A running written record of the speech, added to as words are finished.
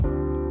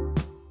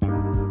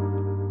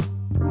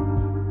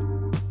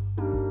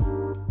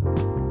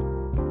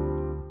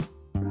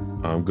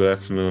Good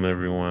afternoon,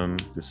 everyone.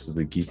 This is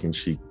the Geek and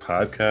Chic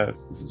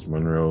podcast. This is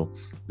Monroe,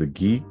 the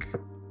geek,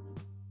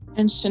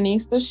 and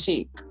Shanice, the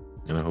chic.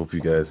 And I hope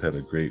you guys had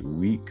a great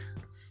week.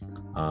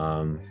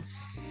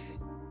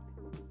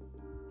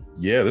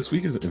 This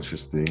week is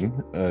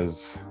interesting,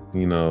 as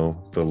you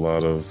know, a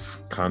lot of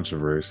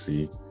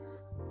controversy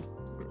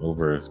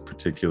over a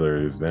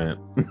particular event.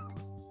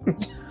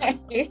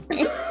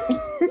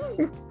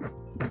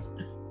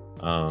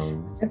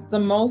 It's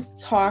the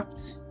most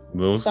talked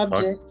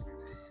subject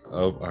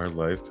of our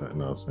lifetime.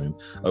 No, I'm saying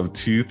of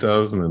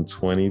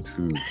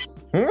 2022.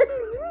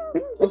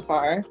 So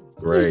far,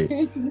 right?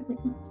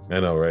 I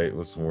know, right?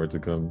 With some more to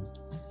come,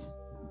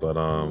 but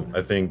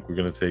I think we're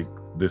gonna take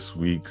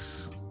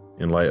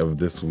in light of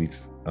this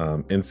week's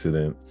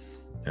incident,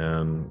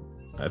 and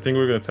I think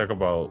we're gonna talk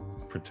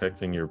about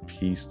protecting your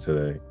peace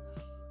today.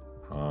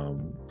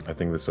 I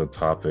think this is a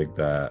topic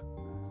that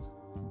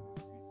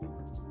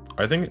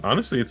I think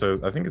honestly it's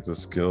a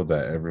skill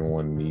that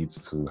everyone needs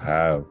to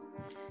have,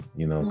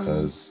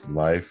 because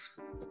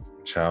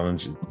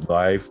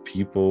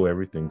people,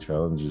 everything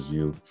challenges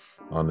you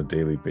on a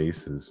daily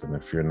basis. And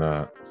if you're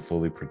not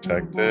fully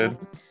protected,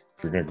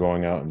 if you're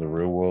going out in the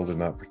real world and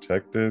not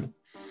protected,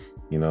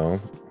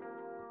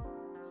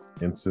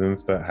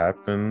 incidents that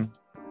happen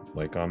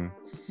like on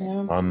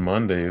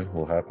Monday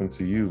will happen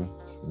to you.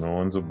 No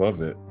one's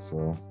above it.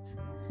 So,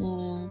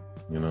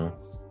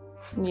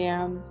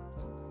 Yeah.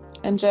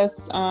 And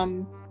just,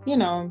 kind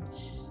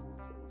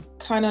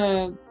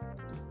of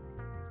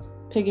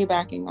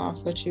piggybacking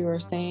off what you were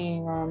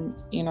saying,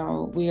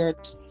 we're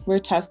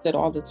tested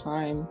all the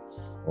time.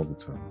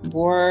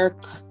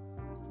 Work,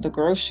 the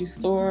grocery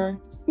store,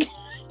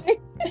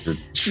 the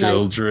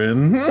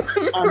children,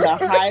 on the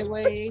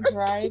highway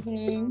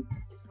driving.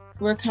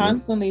 We're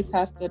constantly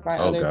tested by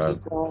other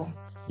people.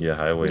 Yeah,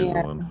 highway is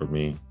the one for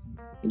me.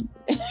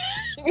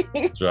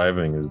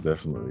 Driving is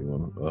definitely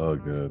one. Oh,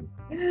 good.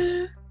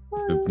 The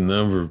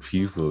number of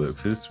people that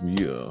piss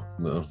me off.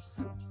 No.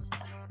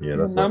 Yeah,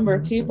 that's the number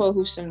of people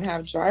who shouldn't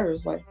have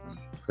driver's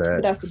license.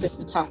 But that's a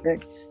different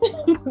topic.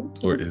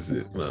 Or is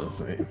it? No, I'm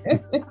saying.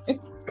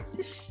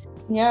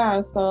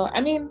 Yeah, so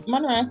I mean,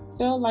 Monroe, I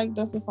feel like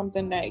this is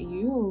something that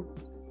you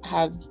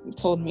have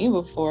told me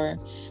before.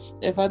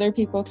 If other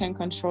people can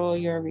control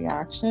your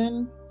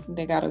reaction,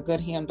 they got a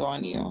good handle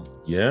on you.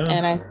 Yeah.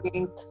 And I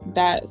think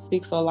that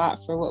speaks a lot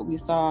for what we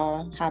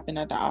saw happen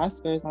at the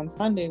Oscars on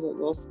Sunday with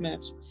Will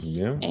Smith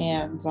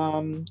and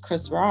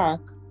Chris Rock.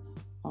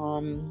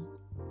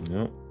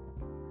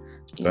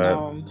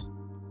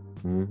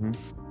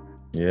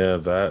 Yeah,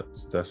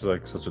 that's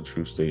like such a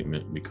true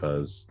statement,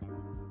 because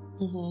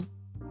of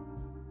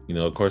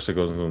course it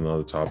goes into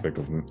another topic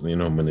of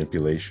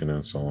manipulation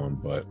and so on,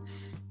 but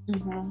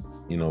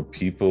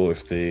people,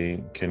 if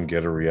they can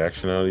get a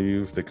reaction out of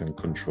you, if they can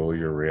control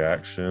your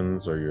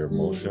reactions or your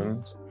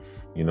emotions,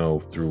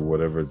 through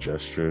whatever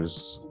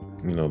gestures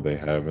they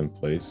have in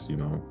place,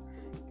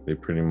 they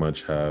pretty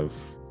much have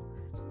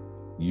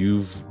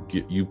you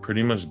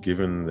pretty much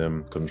given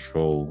them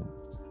control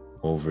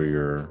over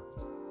your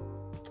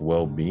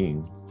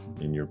well-being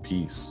and your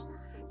peace.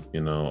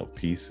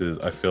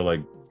 I feel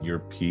like your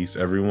peace,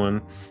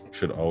 everyone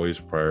should always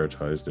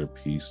prioritize their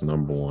peace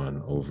number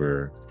one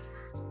over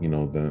their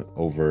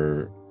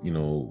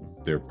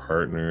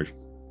partner,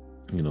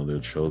 their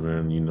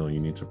children. You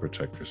need to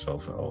protect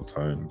yourself at all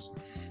times.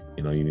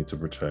 You need to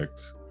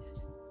protect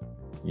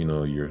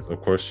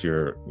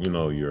your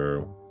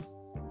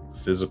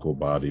physical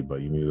body,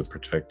 but you need to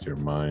protect your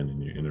mind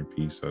and your inner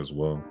peace as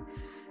well,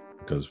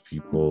 because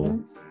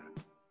people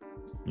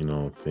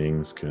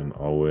things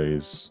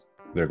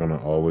they're going to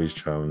always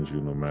challenge you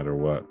no matter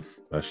what.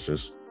 That's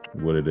just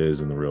what it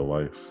is in the real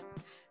life.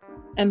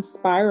 And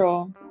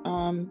spiral,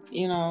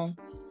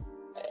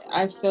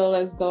 I feel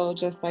as though,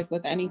 just like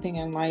with anything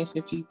in life,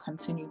 if you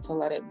continue to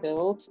let it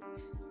build,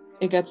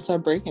 it gets to a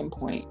breaking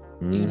point,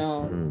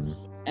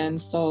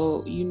 and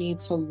so you need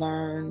to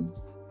learn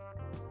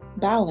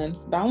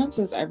balance. Balance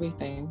is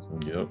everything.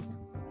 Yep.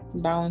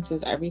 Balance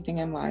is everything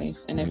in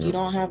life. And if you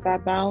don't have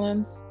that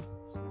balance,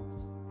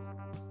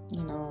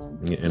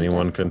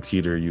 anyone can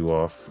teeter you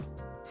off.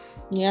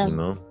 Yeah.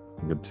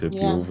 Could tip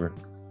you over.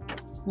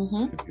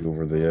 Tip you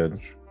over the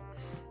edge.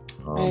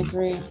 I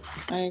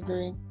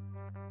agree.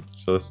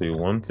 So let's see,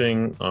 one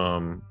thing,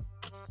 so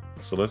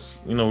let's,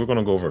 we're going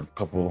to go over a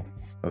couple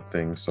of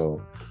things.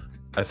 So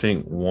I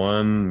think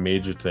one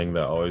major thing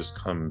that always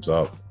comes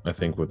up, I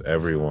think, with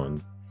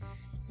everyone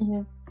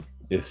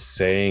is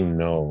saying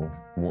no,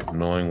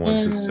 knowing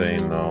when to say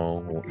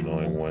no,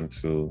 knowing when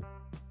to,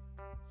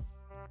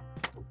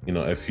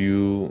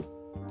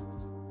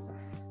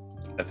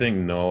 I think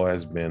no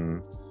has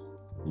been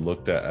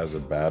looked at as a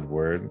bad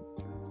word,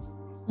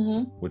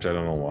 which I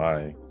don't know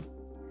why.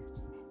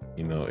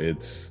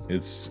 It's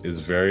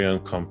very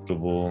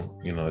uncomfortable,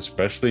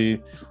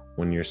 especially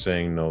when you're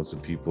saying no to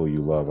people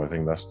you love. I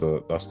think that's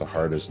the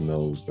hardest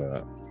no's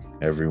that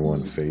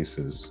everyone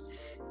faces.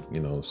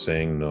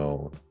 Saying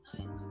no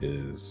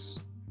is,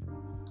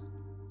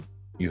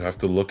 you have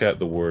to look at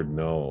the word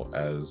no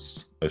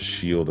as a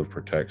shield of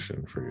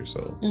protection for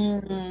yourself.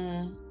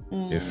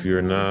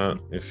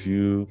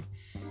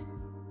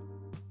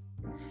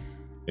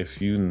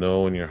 If you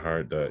know in your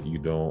heart that you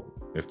don't,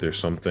 if there's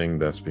something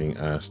that's being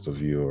asked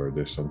of you, or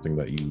there's something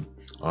that you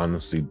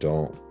honestly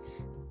don't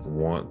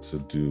want to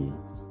do,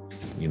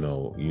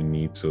 you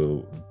need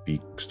to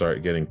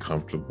start getting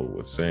comfortable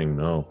with saying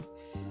no.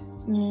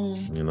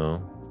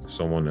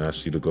 Someone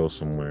asks you to go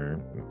somewhere,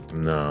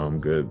 no, I'm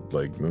good,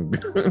 like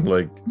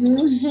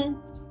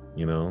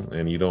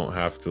and you don't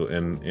have to,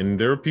 and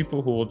there are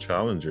people who will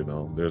challenge your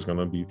no. There's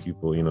gonna be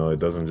people, it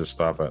doesn't just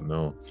stop at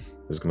no.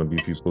 There's gonna be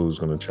people who's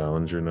gonna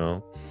challenge your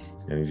no,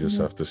 and you just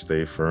have to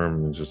stay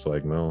firm and just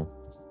like, no,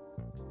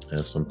 I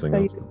have something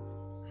else.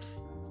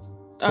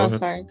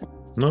 Sorry.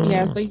 No.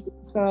 Yeah,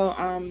 so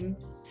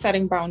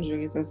setting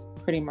boundaries is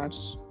pretty much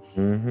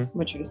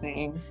what you're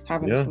saying.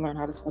 Having to learn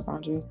how to set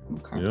boundaries.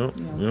 Okay.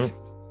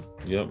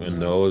 Yep. And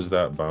no is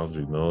that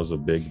boundary. No is a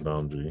big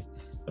boundary.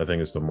 I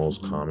think it's the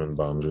most common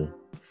boundary.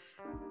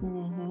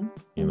 I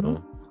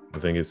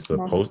think it's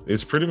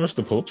it's pretty much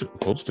the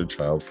poster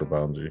child for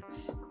boundary.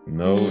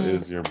 No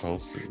is your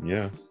poster.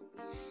 Yeah.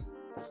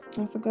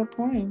 That's a good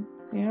point.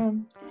 Yeah.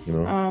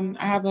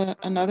 I have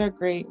another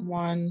great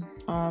one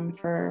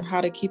for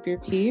how to keep your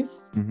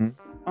peace.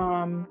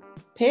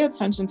 Pay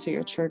attention to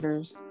your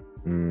triggers.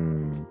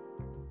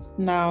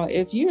 Now,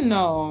 if you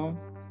know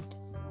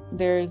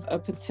there's a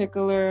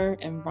particular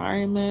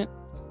environment,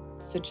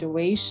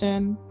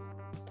 situation,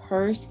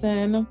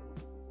 person,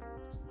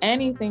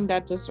 anything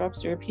that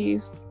disrupts your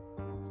peace,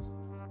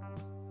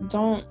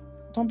 don't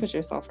put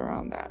yourself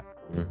around that.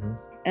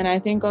 And I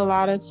think a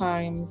lot of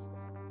times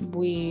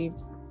we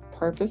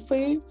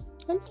purposely,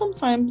 and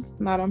sometimes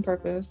not on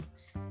purpose,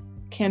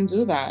 can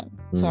do that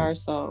to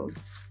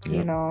ourselves.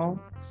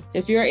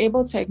 If you're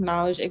able to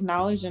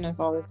acknowledging is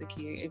always the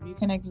key. If you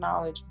can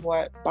acknowledge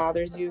what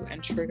bothers you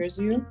and triggers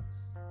you,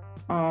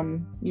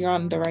 you're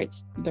on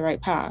the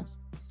right path.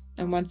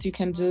 And once you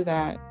can do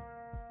that,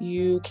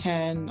 you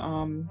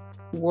can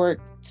work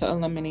to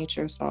eliminate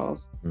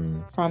yourself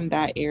from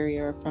that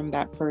area, from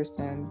that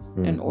person,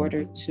 in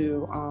order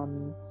to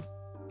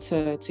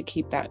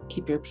keep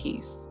your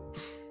peace.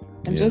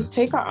 And just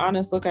take an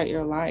honest look at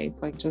your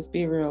life. Like, just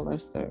be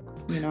realistic,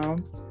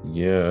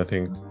 Yeah, I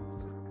think,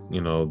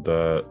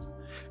 that,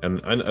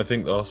 and I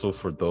think also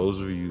for those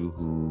of you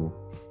who,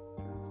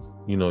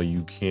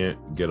 you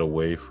can't get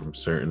away from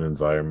certain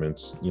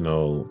environments,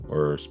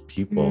 or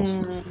people,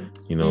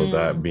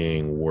 that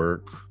being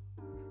work,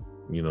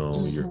 your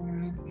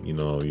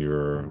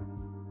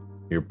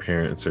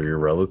parents or your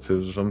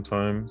relatives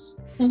sometimes,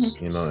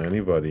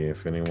 anybody,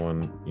 if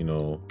anyone,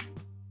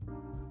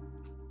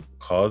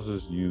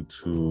 causes you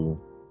to,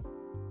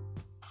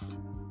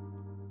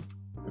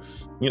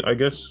 I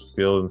guess,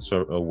 feel in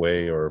a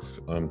way, or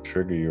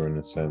trigger you in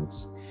a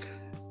sense,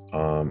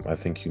 I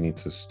think you need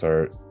to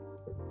start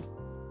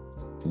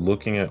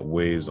looking at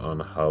ways on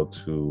how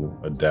to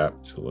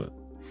adapt to it.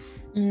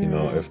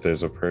 If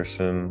there's a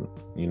person,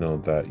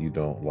 that you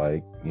don't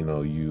like,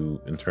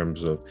 you, in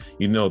terms of,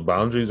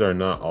 boundaries are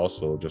not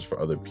also just for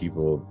other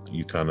people.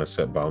 You kind of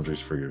set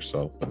boundaries for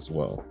yourself as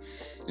well.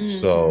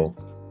 So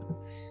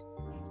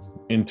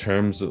in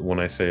terms of, when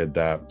I say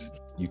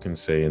adapt, you can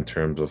say in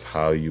terms of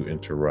how you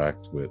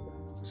interact with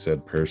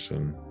said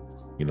person.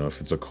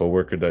 If it's a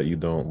coworker that you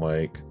don't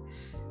like,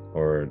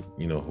 or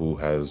who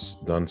has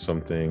done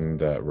something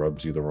that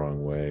rubs you the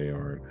wrong way,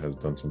 or has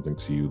done something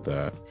to you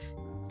that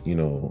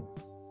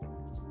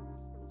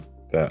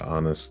that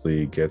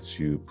honestly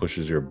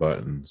pushes your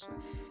buttons.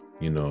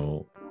 I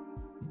know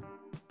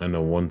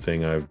one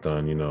thing I've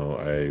done,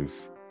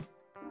 I've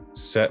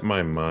set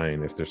my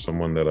mind, if there's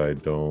someone that I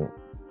don't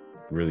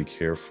really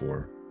care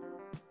for,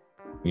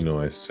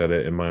 I set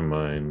it in my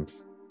mind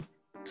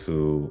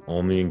to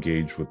only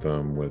engage with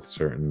them with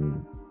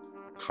certain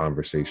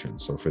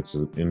conversations. So if it's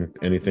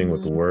anything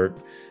with work,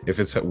 if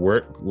it's at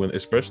work,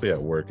 especially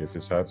at work, if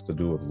it has to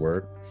do with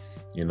work,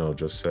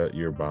 just set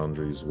your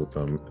boundaries with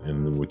them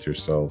and with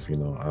yourself.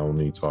 I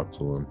only talk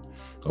to them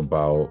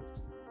about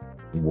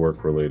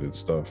work related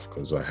stuff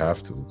because I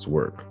have to, it's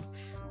work.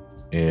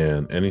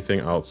 And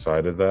anything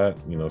outside of that,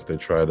 if they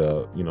try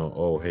to,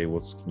 oh, hey,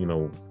 what's,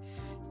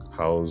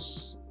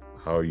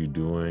 how are you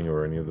doing,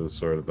 or any of this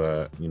sort of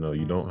that,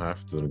 you don't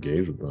have to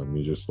engage with them.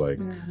 You just like,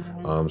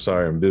 I'm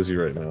sorry, I'm busy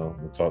right now,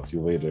 I'll talk to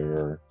you later,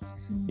 or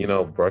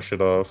brush it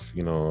off,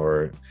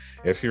 or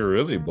if you're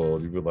really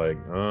bold, you'd be like,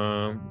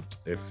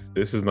 if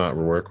this is not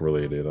work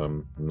related,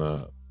 I'm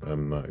not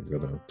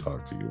gonna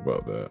talk to you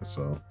about that.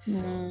 So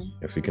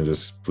if you can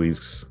just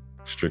please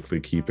strictly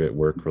keep it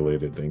work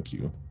related, thank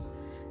you.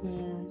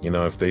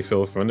 If they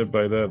feel offended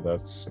by that,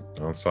 that's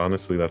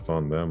honestly, that's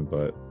on them.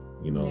 But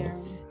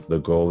the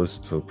goal is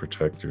to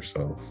protect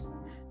yourself,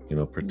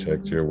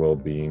 protect your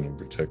well-being and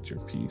protect your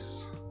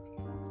peace.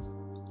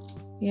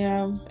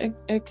 Yeah,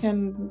 it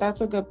can,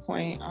 that's a good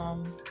point,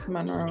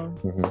 Monroe.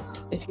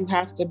 If you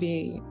have to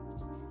be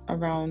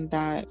around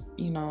that,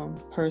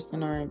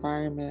 person or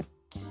environment,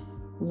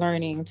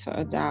 learning to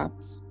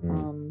adapt,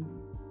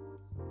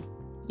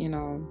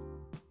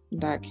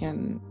 that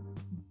can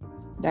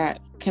that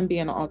can be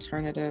an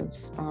alternative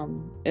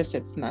if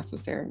it's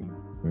necessary.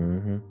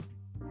 Mm-hmm.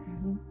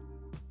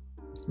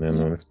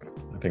 Man,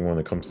 I think when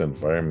it comes to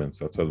environments,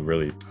 that's a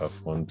really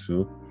tough one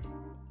too.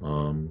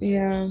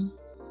 Yeah.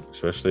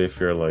 Especially if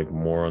you're like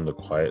more on the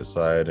quiet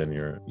side and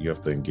you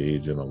have to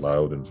engage in a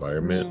loud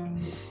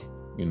environment.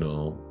 You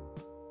know,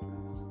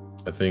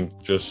 I think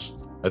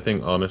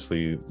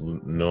honestly,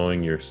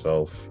 knowing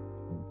yourself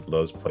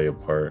does play a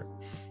part.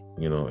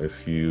 You know,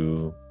 if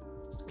you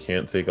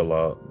can't take a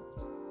lot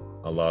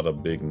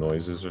of big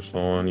noises or so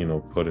on, you know,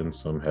 put in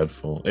some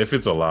headphones if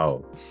it's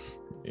allowed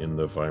in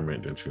the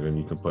environment that you're in.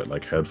 You can put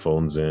like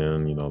headphones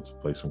in, you know, to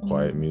play some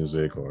quiet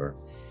music, or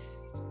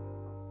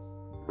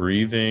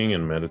breathing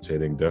and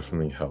meditating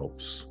definitely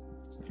helps.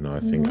 You know, I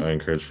think I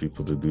encourage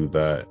people to do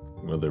that,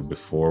 whether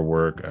before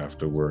work,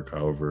 after work,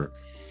 however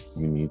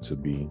you need to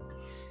be.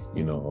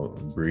 You know,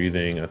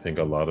 breathing, I think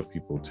a lot of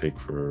people take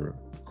for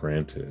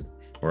granted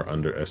or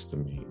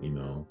underestimate, you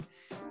know,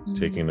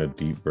 taking a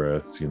deep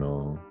breath, you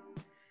know,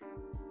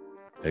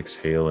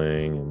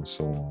 exhaling and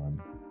so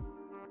on.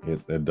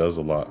 It does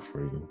a lot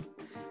for you.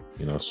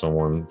 You know,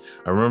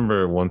 I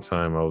remember one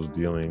time I was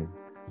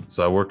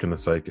so I work in the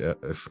psych,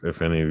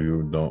 if any of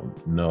you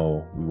don't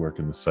know, we work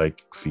in the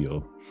psych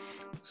field.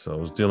 So I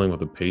was dealing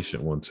with a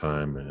patient one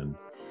time, and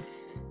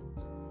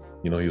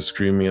you know, he was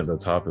screaming at the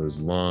top of his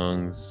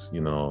lungs,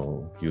 you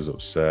know, he was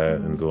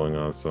upset and doing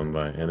on something,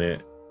 and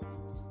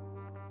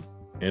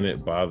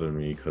it bothered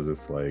me because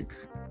it's like,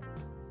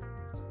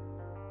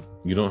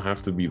 you don't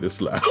have to be this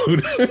loud.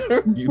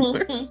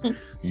 you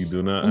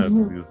do not have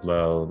to be this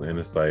loud. And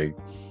it's like,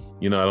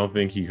 you know, I don't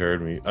think he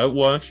heard me.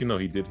 Well, actually, no,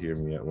 he did hear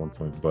me at one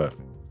point, but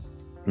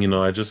you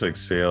know, I just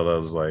exhaled. I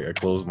was like, I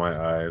closed my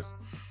eyes,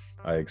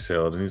 I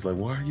exhaled, and he's like,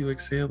 "Why are you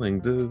exhaling,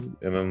 dude?"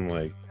 And I'm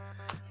like,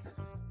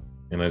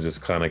 and I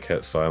just kind of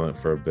kept silent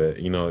for a bit.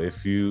 You know,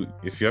 if you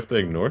have to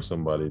ignore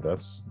somebody,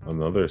 that's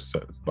another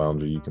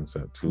boundary you can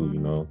set too. You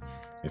know,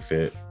 if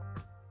it,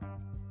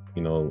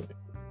 you know,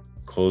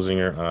 closing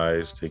your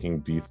eyes,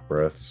 taking deep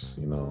breaths,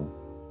 you know,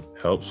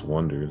 helps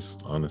wonders,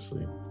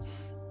 honestly,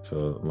 to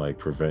like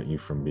prevent you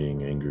from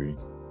being angry.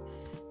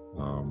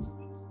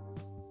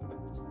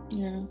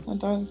 Yeah, it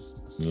does.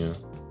 Yeah.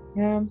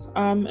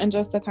 And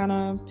just to kind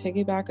of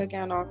piggyback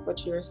again off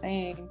what you were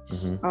saying,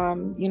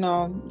 you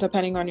know,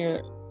 depending on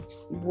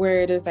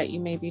where it is that you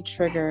may be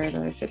triggered,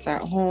 or if it's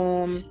at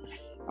home,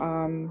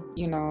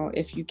 you know,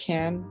 if you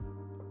can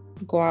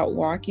go out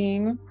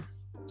walking.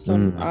 So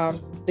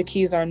the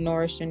keys are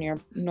nourish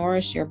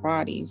your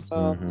body.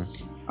 So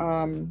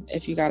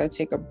if you got to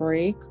take a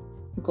break,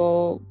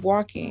 go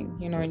walking,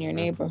 you know, in your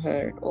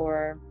neighborhood,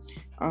 or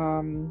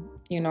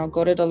you know,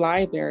 go to the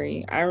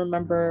library. I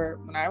remember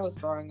when I was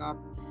growing up,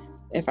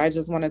 if I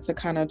just wanted to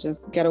kind of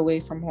just get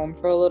away from home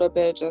for a little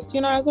bit, just,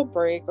 you know, as a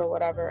break or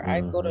whatever,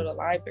 I'd go to the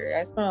library.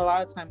 I spent a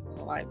lot of time in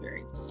the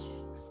library.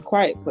 It's a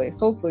quiet place.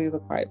 Hopefully it's a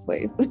quiet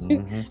place.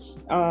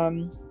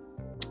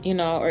 You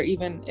know, or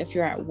even if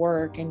you're at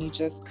work and you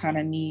just kind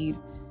of need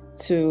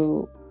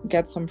to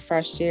get some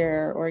fresh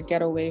air or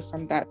get away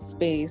from that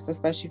space,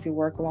 especially if you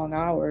work long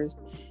hours.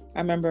 I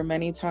remember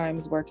many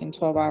times working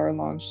 12-hour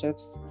long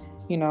shifts,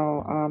 you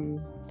know,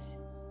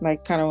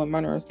 like kind of what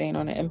Mona was saying,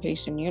 on an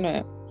inpatient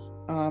unit.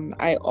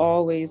 I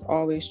always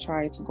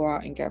try to go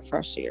out and get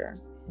fresh air.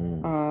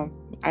 I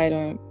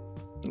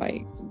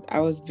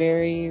was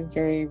very,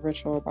 very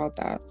ritual about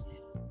that.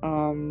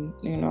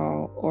 You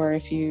know, or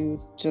if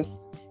you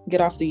just get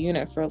off the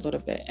unit for a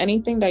little bit,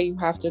 anything that you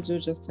have to do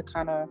just to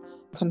kind of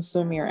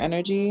consume your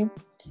energy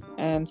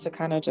and to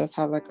kind of just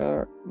have like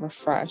a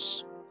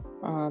refresh,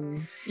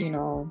 you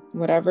know,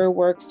 whatever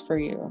works for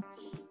you.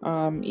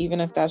 Even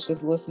if that's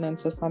just listening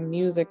to some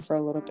music for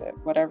a little bit,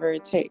 whatever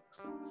it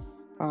takes.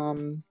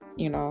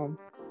 You know,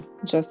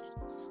 just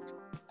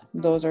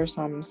those are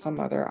some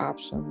other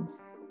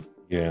options.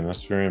 Yeah, and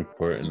that's very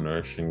important.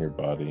 Nourishing your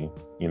body,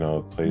 you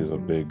know, plays a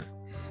big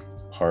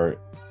part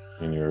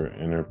in your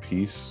inner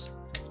peace.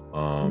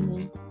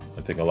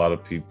 I think a lot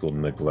of people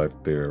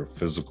neglect their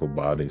physical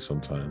body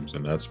sometimes,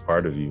 and that's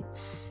part of you.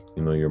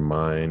 You know, your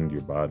mind,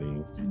 your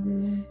body.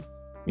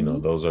 You know,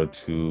 those are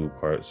two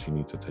parts you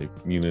need to take.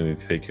 You need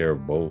to take care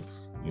of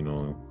both. You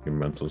know, your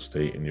mental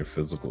state and your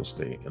physical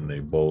state, and they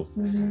both,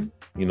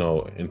 you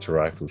know,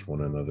 interact with one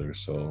another.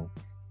 So,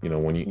 you know,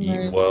 when you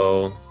eat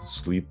well,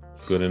 sleep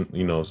good, and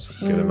you know,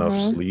 get enough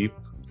sleep,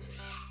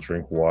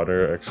 drink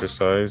water,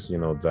 exercise. You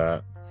know,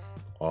 that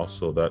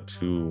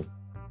too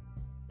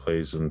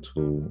plays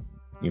into,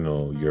 you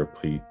know, your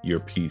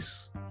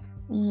peace.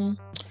 And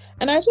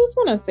I just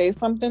want to say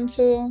something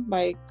too.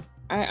 Like,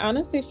 I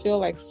honestly feel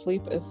like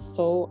sleep is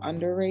so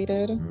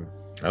underrated.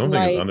 I don't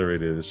think it's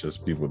underrated. It's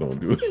just people don't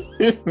do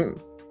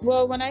it.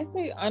 Well, when I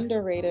say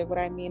underrated, what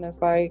I mean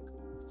is like,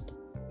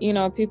 you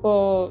know,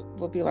 people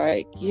will be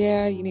like,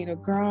 yeah, you need to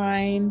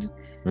grind,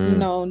 you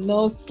know,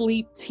 no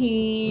sleep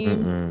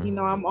team. You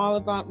know, I'm all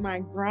about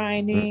my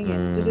grinding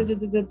and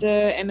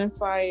and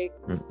it's like,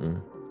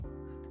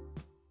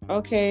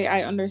 okay,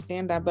 I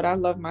understand that, but I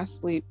love my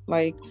sleep.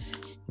 Like,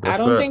 I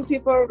don't think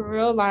people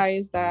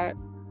realize that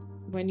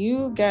when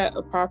you get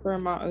a proper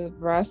amount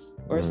of rest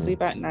or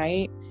sleep at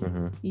night,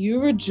 mm-hmm.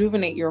 you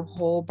rejuvenate your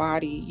whole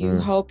body. You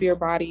help your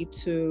body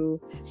to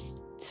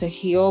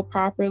heal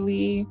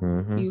properly.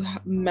 Mm-hmm. You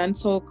have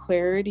mental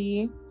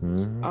clarity.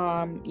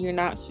 You're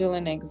not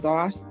feeling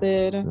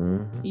exhausted.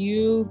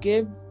 You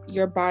give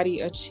your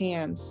body a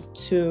chance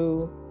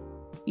to,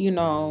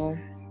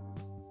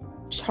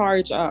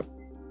 charge up,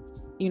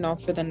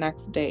 for the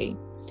next day.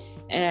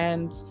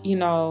 And,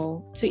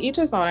 to each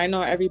his own. I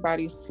know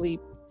everybody's sleep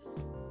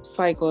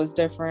cycle is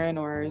different,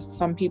 or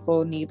some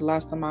people need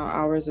less amount of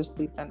hours of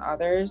sleep than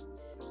others,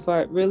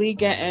 but really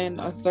getting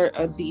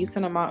a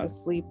decent amount of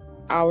sleep,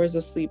 hours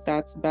of sleep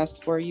that's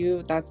best for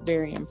you, that's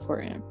very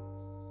important.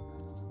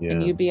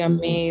 And you'd be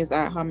amazed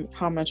at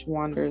how much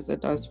wonders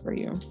it does for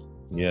you.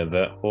 Yeah,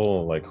 that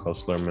whole like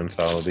hustler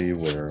mentality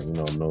where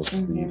no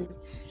sleep,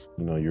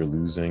 you're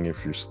losing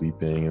if you're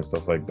sleeping and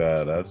stuff like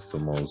that. That's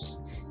one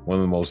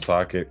of the most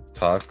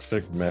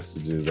toxic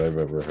messages I've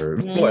ever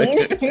heard. like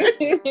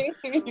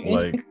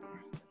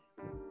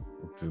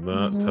do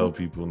not tell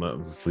people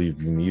not to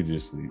sleep. You need your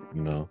sleep,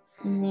 Yeah,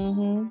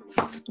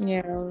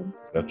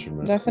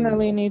 detrimental.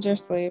 Definitely need your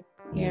sleep.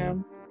 Yeah.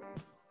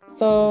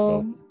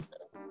 So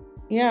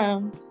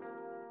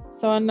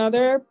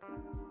another,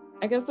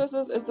 I guess is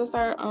this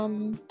our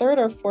third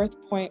or fourth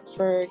point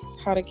for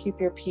how to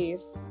keep your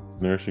peace?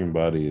 Nourishing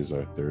body is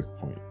our third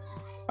point.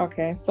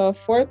 Okay, so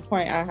fourth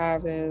point I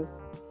have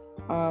is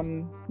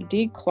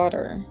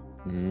declutter.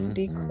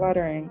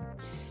 Decluttering.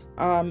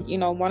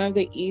 One of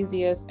the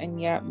easiest and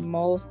yet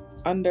most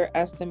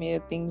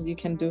underestimated things you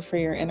can do for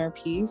your inner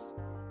peace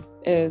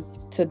is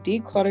to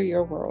declutter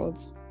your world.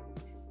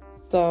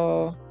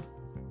 So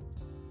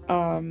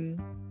and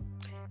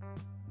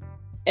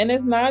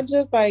it's not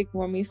just like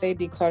when we say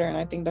declutter, and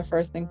I think the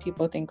first thing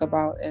people think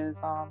about is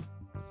I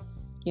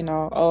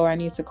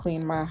need to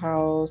clean my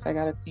house, I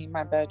gotta clean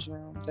my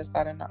bedroom, this,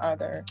 that, and the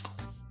other.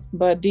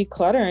 But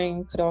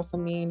decluttering could also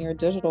mean your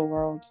digital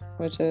world,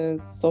 which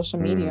is social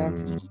media.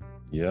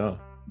 Yeah.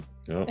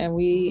 And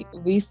we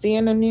see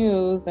in the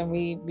news, and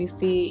we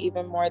see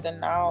even more than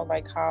now,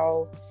 like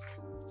how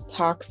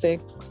toxic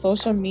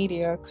social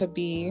media could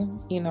be,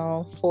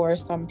 for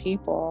some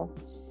people.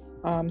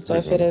 So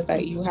if it is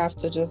that you have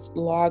to just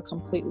log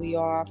completely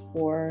off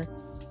or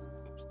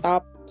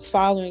stop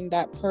following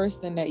that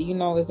person that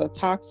is a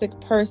toxic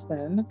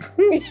person.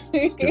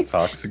 Get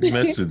toxic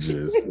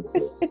messages.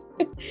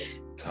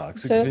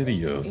 Toxic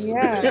videos.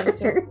 Yeah,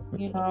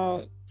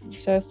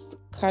 just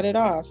cut it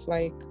off.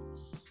 Like,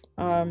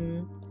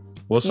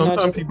 well,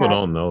 sometimes people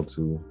don't know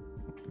too.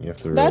 You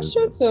have to. That's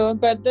true too.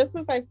 But this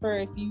is like for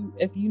if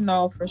you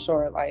know for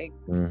sure, like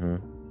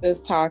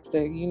it's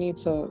toxic, you need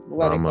to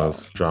let it go.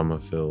 Drama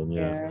filled.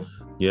 Yeah.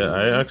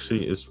 I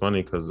actually, it's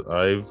funny because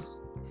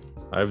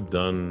I've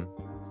done,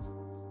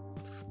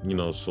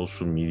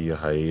 social media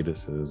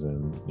hiatuses,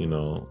 and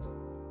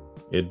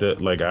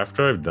it like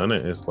after I've done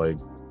it, it's like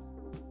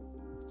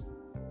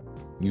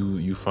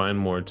you find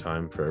more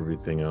time for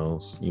everything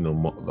else.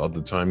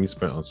 The time you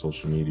spent on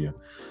social media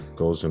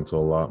goes into a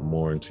lot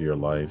more into your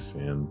life.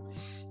 And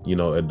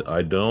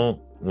I don't,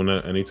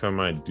 anytime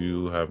I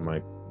do have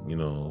my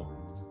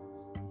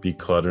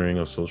decluttering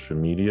of social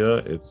media,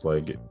 it's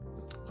like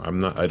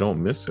I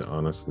don't miss it,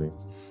 honestly.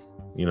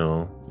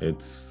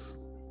 It's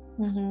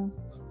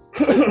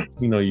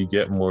you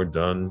get more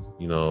done.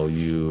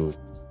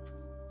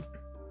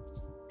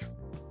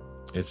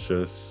 It's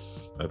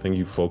just, I think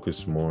you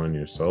focus more on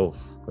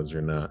yourself because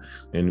you're not,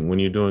 and when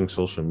you're doing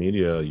social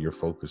media, you're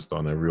focused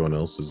on everyone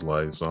else's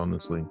lives,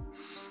 honestly.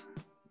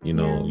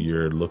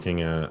 You're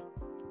looking at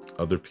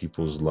other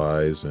people's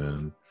lives,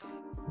 and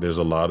there's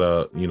a lot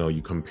of,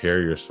 you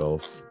compare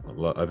yourself a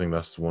lot. I think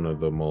that's one of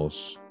the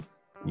most,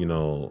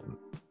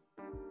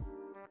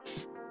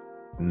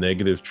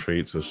 negative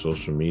traits of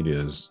social media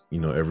is,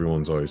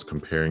 everyone's always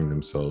comparing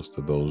themselves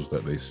to those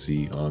that they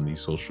see on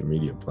these social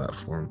media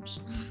platforms.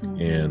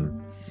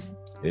 And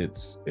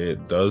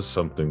it does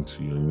something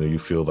to you. You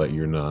feel that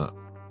you're not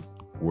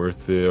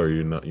worth it, or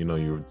you're not,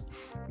 you're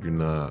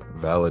not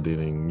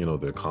validating,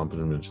 the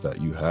accomplishments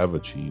that you have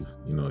achieved.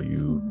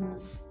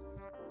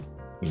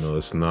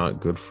 It's not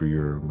good for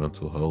your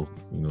mental health.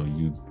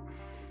 You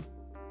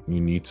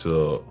need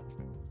to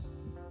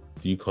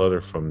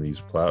declutter from these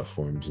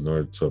platforms in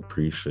order to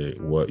appreciate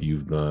what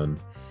you've done,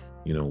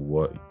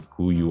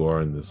 who you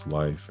are in this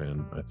life.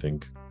 And I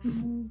think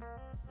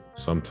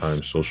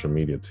sometimes social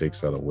media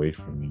takes that away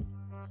from you.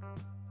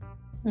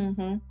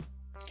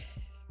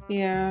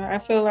 Yeah, I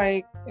feel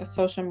like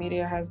social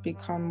media has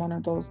become one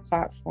of those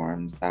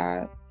platforms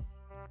that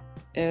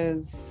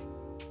is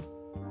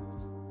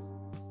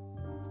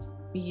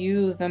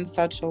used in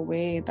such a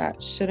way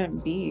that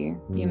shouldn't be,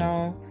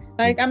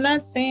 like, I'm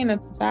not saying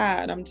it's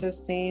bad, I'm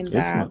just saying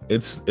that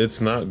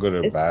it's not good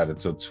or bad,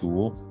 it's a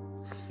tool.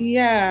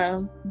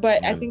 Yeah,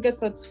 but I think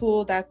it's a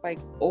tool that's like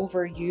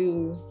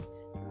overused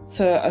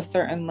to a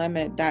certain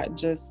limit, that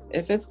just,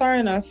 if it's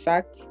starting to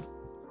affect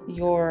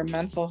your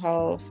mental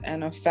health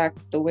and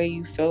affect the way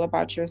you feel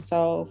about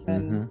yourself,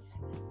 and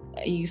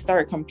you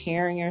start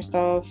comparing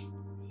yourself,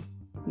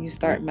 you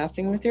start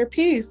messing with your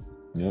peace.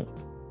 Yep.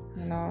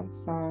 You know,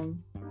 so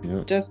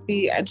yep. just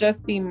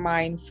be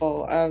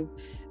mindful of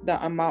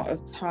the amount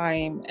of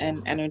time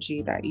and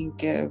energy that you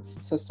give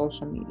to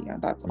social media.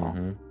 That's all.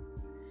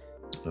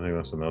 I think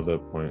that's another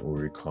point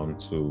where we come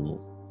to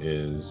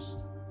is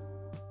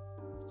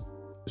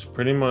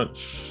pretty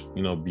much,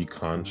 you know, be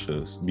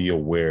conscious, be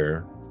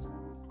aware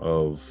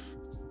of,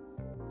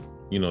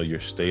 you know, your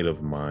state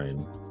of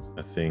mind.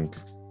 I think,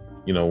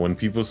 you know, when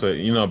people say,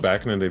 you know,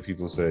 back in the day,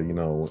 people said, you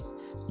know,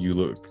 you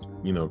look,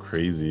 you know,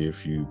 crazy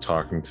if you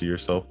talking to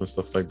yourself and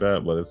stuff like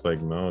that. But it's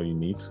like, no, you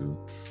need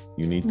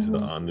to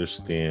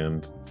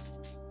understand,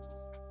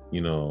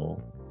 you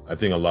know, I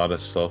think a lot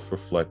of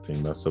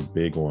self-reflecting, that's a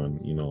big one,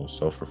 you know,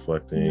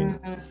 self-reflecting,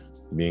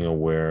 being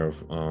aware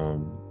of,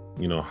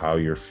 you know, how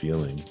you're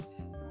feeling.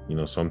 You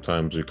know,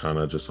 sometimes you're kind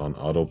of just on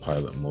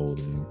autopilot mode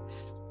and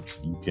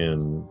you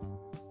can,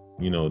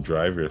 you know,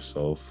 drive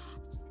yourself,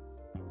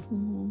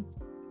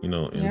 you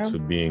know, into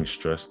being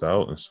stressed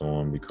out and so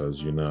on,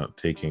 because you're not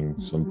taking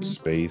some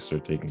space or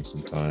taking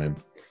some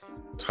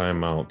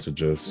time out to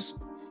just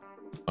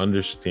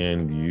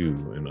understand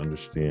you and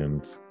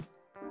understand,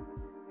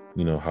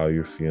 you know, how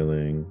you're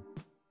feeling,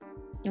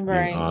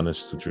 being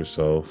honest with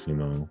yourself. You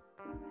know,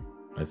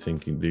 I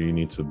think you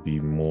need to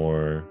be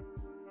more,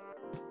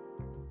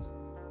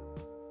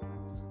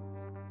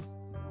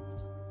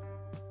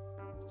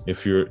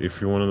 if you're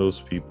one of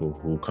those people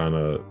who kind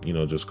of, you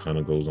know, just kind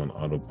of goes on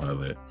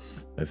autopilot,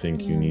 I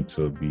think you need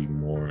to be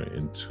more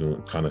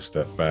into, kind of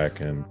step back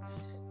and,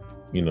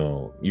 you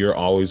know, you're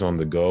always on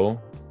the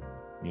go.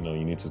 You know,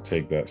 you need to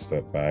take that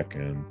step back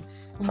and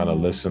kind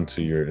of listen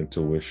to your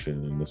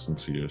intuition and listen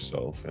to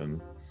yourself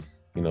and,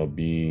 you know,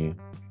 be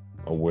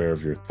aware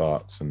of your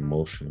thoughts and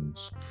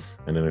emotions.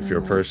 And then if you're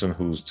a person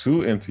who's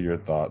too into your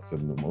thoughts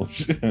and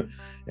emotion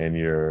and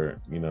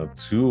you're, you know,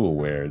 too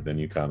aware, then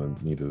you kind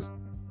of need to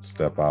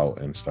step out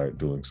and start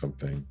doing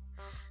something.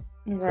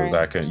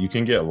 That you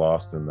can get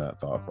lost in that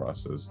thought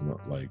process.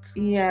 Not like,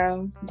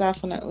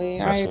 definitely,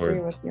 I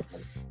agree with you.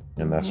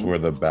 And that's where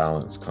the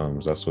balance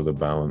comes. That's where the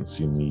balance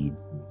you need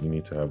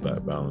to have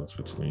that balance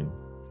between.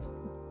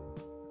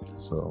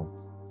 So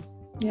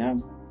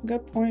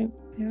good point.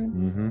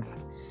 And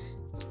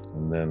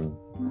then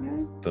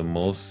the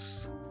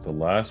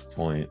last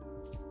point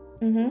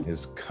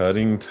is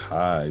cutting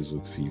ties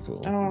with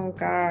people. Oh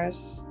gosh,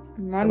 so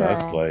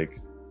that's like,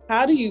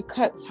 how do you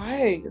cut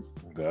ties?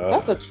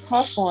 That's a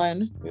tough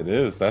one. It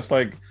is. That's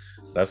like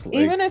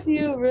even if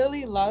you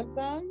really love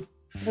them,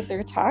 but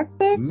they're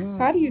toxic.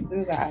 How do you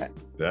do that?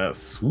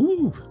 That's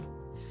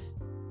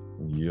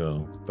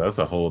that's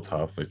a whole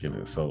topic in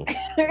itself.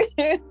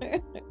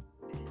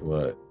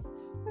 But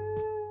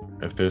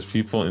if there's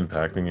people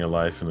impacting your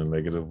life in a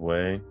negative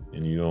way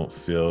and you don't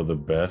feel the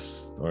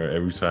best, or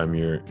every time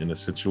you're in a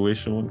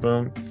situation with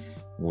them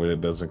where it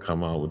doesn't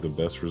come out with the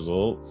best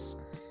results,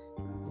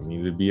 you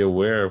need to be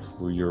aware of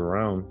who you're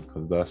around,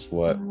 because that's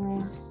what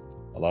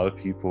a lot of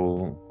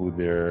people who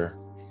they're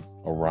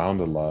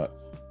around a lot,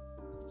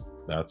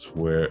 that's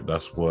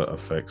what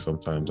affects,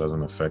 sometimes has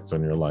an effect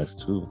on your life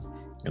too,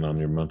 and on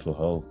your mental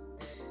health.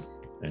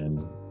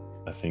 And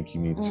I think you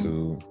need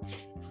to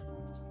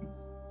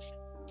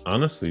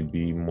honestly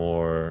be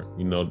more,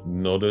 you know,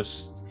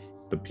 notice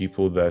the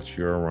people that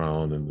you're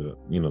around and the,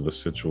 you know, the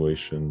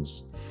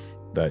situations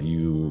that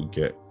you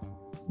get,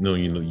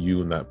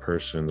 you and that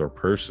person or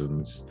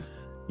persons,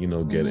 you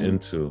know, get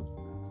into,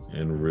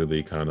 and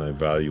really kind of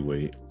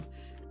evaluate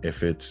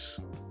if it's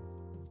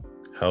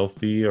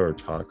healthy or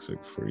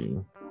toxic for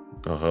you,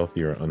 or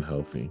healthy or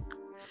unhealthy.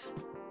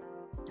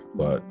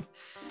 But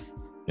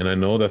and I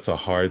know that's a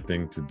hard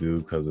thing to do,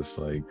 because it's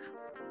like,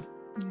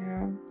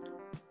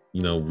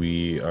 you know,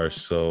 we are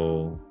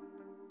so,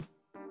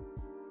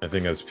 I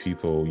think as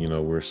people, you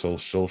know, we're so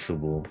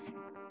sociable,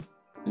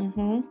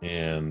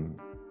 and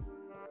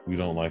we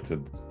don't like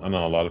to, I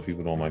know a lot of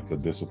people don't like to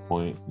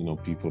disappoint, you know,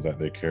 people that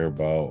they care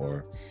about,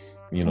 or,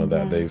 you know,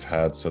 that they've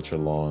had such a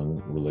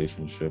long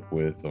relationship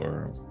with,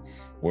 or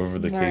whatever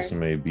the case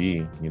may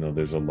be. You know,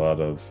 there's a lot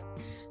of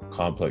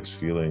complex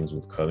feelings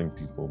with cutting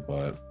people,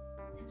 but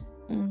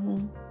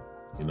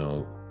you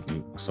know,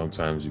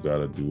 sometimes you got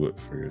to do it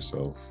for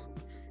yourself,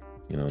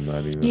 you know,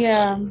 not even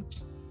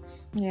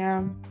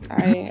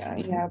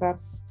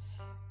that's,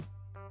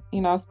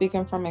 you know,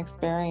 speaking from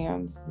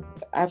experience,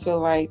 I feel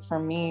like for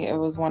me it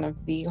was one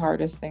of the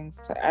hardest things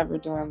to ever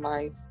do in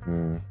life.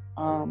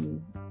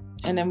 And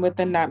then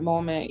within that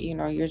moment, you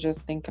know, you're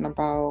just thinking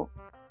about,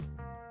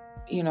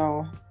 you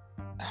know,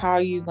 how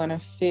you're gonna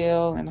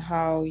feel and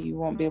how you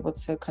won't be able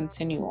to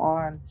continue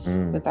on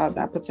without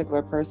that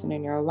particular person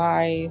in your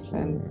life.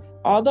 And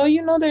although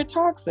you know they're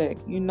toxic,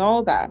 you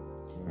know that,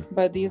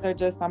 but these are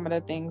just some of the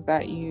things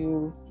that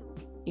you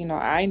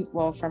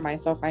know, for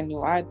myself, I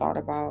knew I thought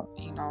about,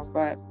 you know.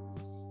 But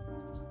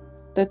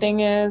the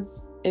thing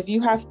is, if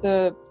you have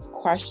to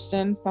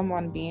question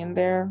someone being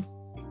there,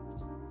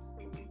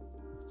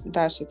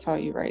 that should tell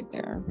you right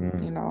there,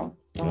 you know.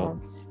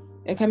 So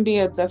it can be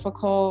a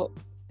difficult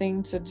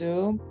thing to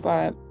do,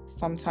 but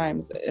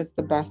sometimes it's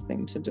the best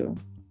thing to do.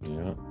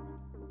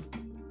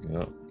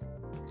 Yep.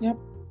 Yep.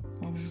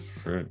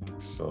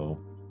 So,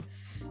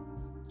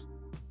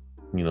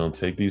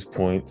 take these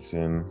points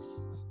and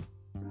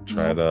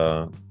try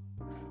to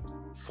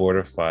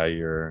fortify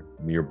your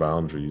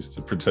boundaries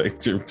to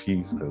protect your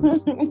peace,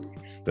 because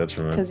it's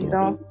detrimental. Because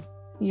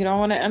you don't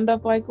want to end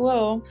up like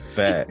Will.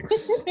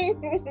 Facts.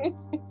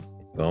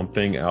 Don't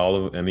think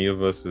any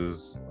of us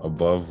is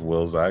above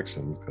Will's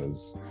actions,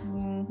 because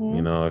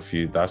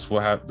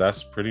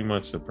that's pretty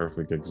much a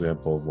perfect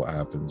example of what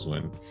happens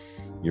when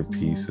your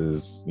peace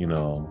is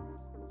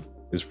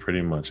is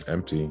pretty much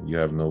empty. You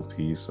have no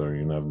peace, or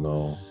you have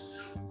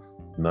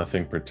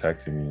nothing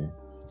protecting you.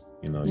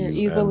 You're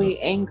easily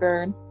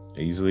angered.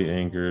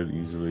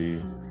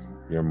 Easily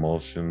your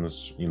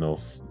emotions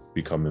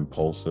become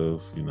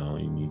impulsive. You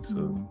need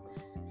to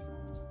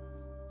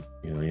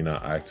you're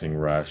not acting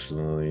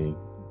rationally,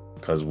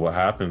 because what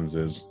happens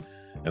is,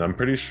 and I'm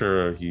pretty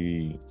sure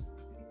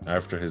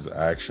after his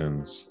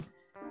actions,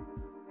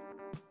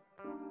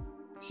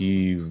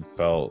 he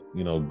felt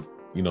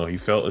he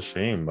felt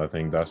ashamed. I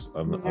think that's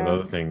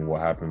another thing.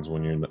 What happens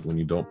when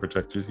you don't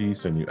protect your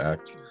peace and you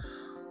act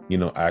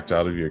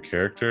out of your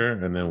character,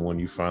 and then when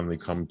you finally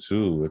come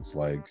to, it's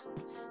like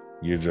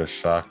you're just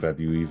shocked that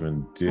you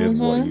even did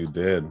what you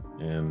did,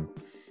 and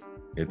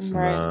it's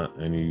not,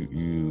 and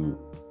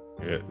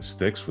it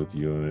sticks with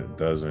you, and it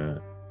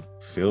doesn't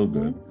feel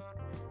good.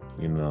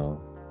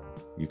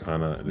 You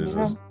kind of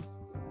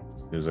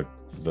there's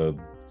the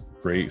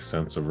great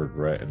sense of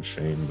regret and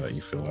shame that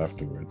you feel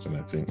afterwards, and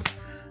I think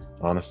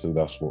honestly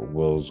that's what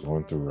Will's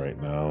going through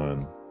right now,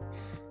 and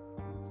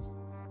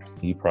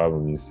he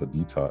probably needs to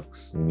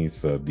detox. He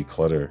needs to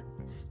declutter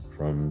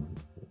from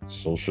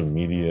social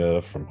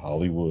media, from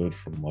Hollywood,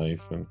 from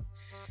life, and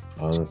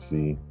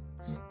honestly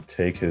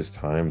take his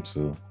time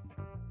to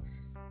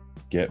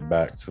get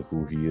back to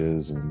who he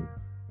is and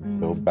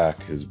build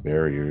back his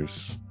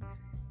barriers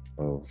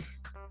of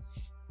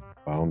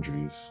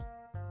boundaries.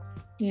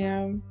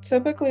 Yeah,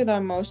 typically the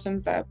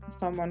emotions that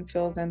someone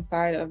feels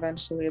inside,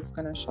 eventually it's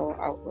going to show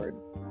outward.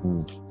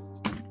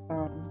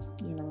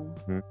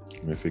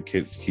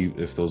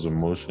 If those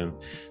emotions,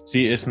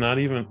 it's not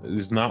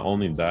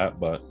only that,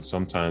 but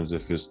sometimes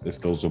if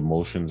those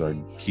emotions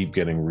keep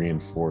getting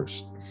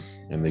reinforced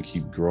and they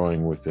keep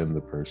growing within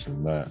the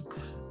person, that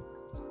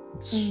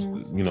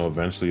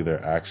eventually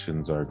their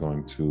actions are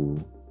going to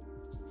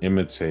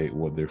imitate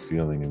what they're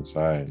feeling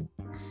inside.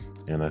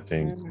 And I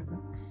think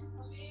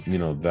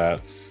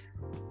that's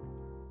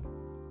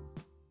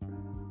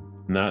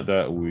not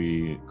that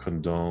we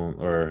condone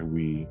or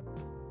we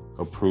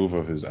approve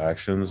of his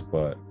actions,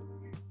 but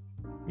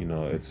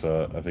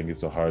I think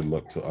it's a hard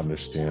look to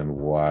understand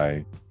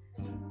why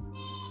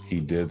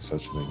he did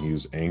such a thing. He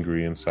was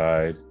angry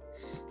inside.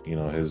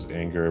 His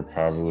anger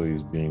probably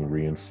is being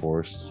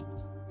reinforced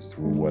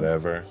through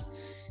whatever,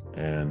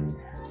 and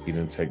he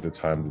didn't take the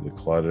time to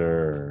declutter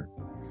or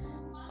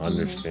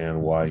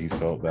understand why he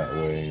felt that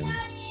way, and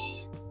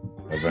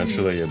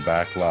eventually it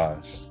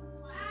backlashed.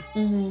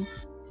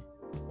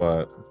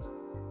 But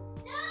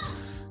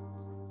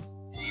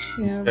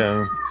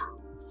yeah.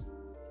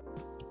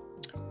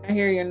 I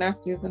hear your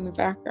nephews in the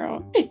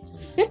background.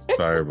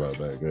 Sorry about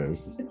that,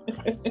 guys.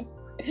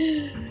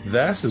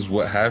 That's just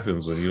what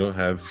happens when you don't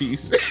have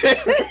peace.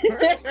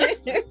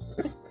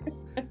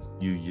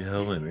 You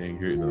yell and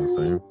anger.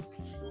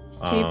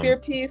 Keep your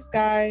peace,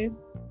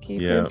 guys.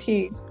 Keep your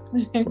peace.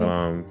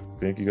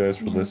 Thank you guys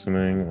for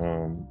listening.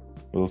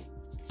 We'll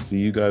see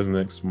you guys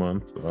next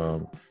month. I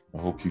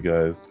hope you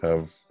guys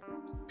have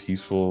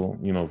peaceful,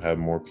 have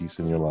more peace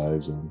in your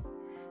lives, and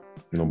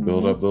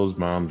build up those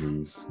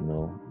boundaries.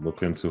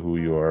 Look into who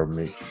you are.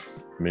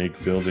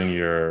 Make building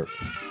your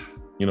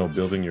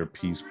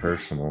peace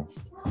personal.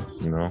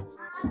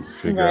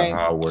 Figure out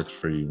how it works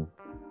for you.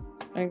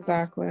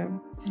 Exactly.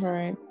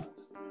 Right.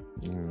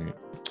 All right.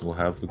 We'll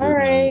have a good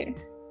night.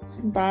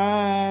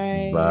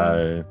 Bye.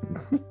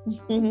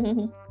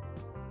 Bye.